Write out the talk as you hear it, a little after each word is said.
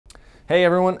Hey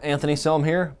everyone, Anthony Selm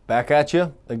here, back at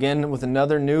you again with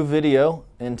another new video,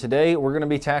 and today we're going to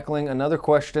be tackling another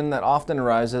question that often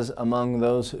arises among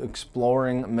those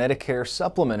exploring Medicare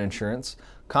supplement insurance,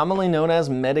 commonly known as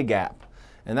Medigap.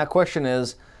 And that question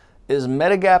is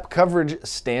Medigap coverage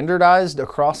standardized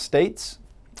across states?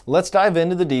 Let's dive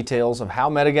into the details of how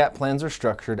Medigap plans are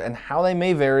structured and how they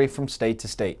may vary from state to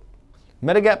state.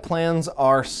 Medigap plans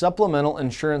are supplemental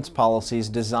insurance policies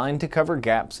designed to cover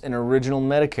gaps in original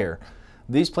Medicare.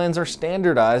 These plans are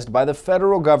standardized by the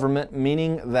federal government,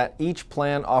 meaning that each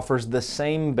plan offers the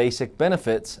same basic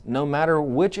benefits no matter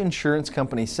which insurance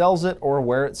company sells it or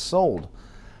where it's sold.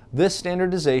 This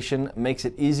standardization makes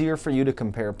it easier for you to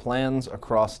compare plans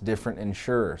across different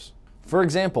insurers. For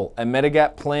example, a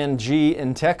Medigap Plan G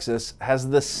in Texas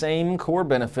has the same core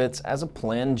benefits as a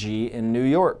Plan G in New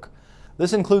York.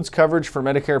 This includes coverage for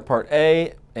Medicare Part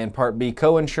A and Part B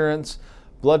coinsurance,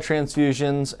 blood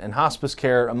transfusions, and hospice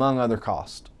care, among other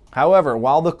costs. However,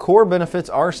 while the core benefits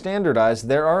are standardized,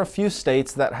 there are a few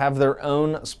states that have their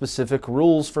own specific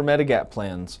rules for Medigap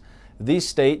plans. These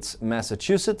states,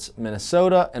 Massachusetts,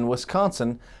 Minnesota, and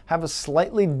Wisconsin, have a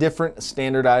slightly different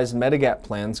standardized Medigap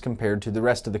plans compared to the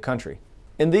rest of the country.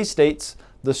 In these states,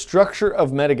 the structure of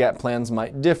Medigap plans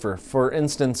might differ. For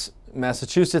instance,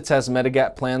 Massachusetts has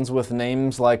Medigap plans with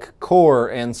names like Core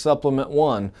and Supplement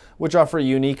 1, which offer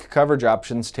unique coverage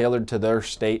options tailored to their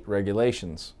state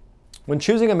regulations. When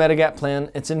choosing a Medigap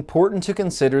plan, it's important to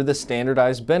consider the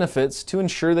standardized benefits to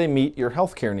ensure they meet your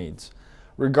healthcare needs.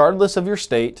 Regardless of your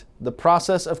state, the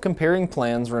process of comparing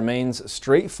plans remains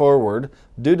straightforward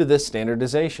due to this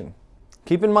standardization.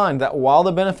 Keep in mind that while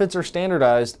the benefits are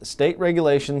standardized, state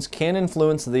regulations can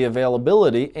influence the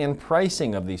availability and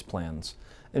pricing of these plans.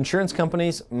 Insurance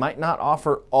companies might not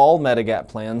offer all Medigap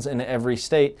plans in every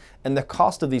state, and the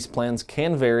cost of these plans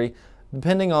can vary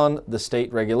depending on the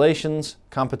state regulations,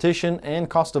 competition, and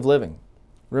cost of living.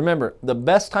 Remember, the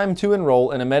best time to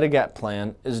enroll in a Medigap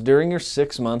plan is during your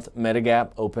 6-month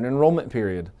Medigap open enrollment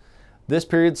period. This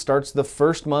period starts the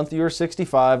first month you are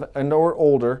 65 and or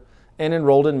older and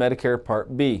enrolled in Medicare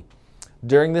Part B.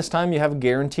 During this time, you have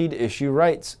guaranteed issue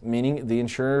rights, meaning the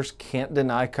insurers can't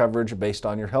deny coverage based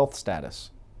on your health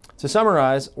status. To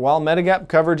summarize, while Medigap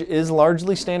coverage is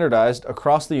largely standardized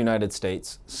across the United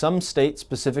States, some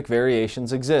state-specific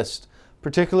variations exist,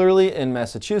 particularly in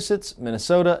Massachusetts,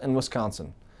 Minnesota, and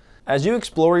Wisconsin. As you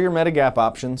explore your Medigap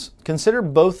options, consider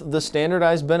both the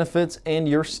standardized benefits and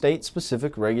your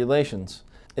state-specific regulations.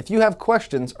 If you have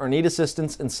questions or need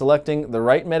assistance in selecting the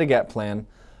right Medigap plan,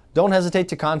 don't hesitate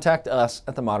to contact us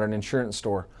at the Modern Insurance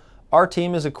Store. Our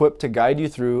team is equipped to guide you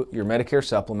through your Medicare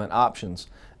supplement options,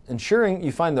 ensuring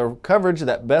you find the coverage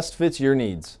that best fits your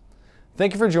needs.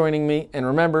 Thank you for joining me, and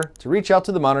remember to reach out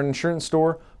to the Modern Insurance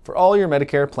Store for all your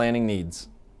Medicare planning needs.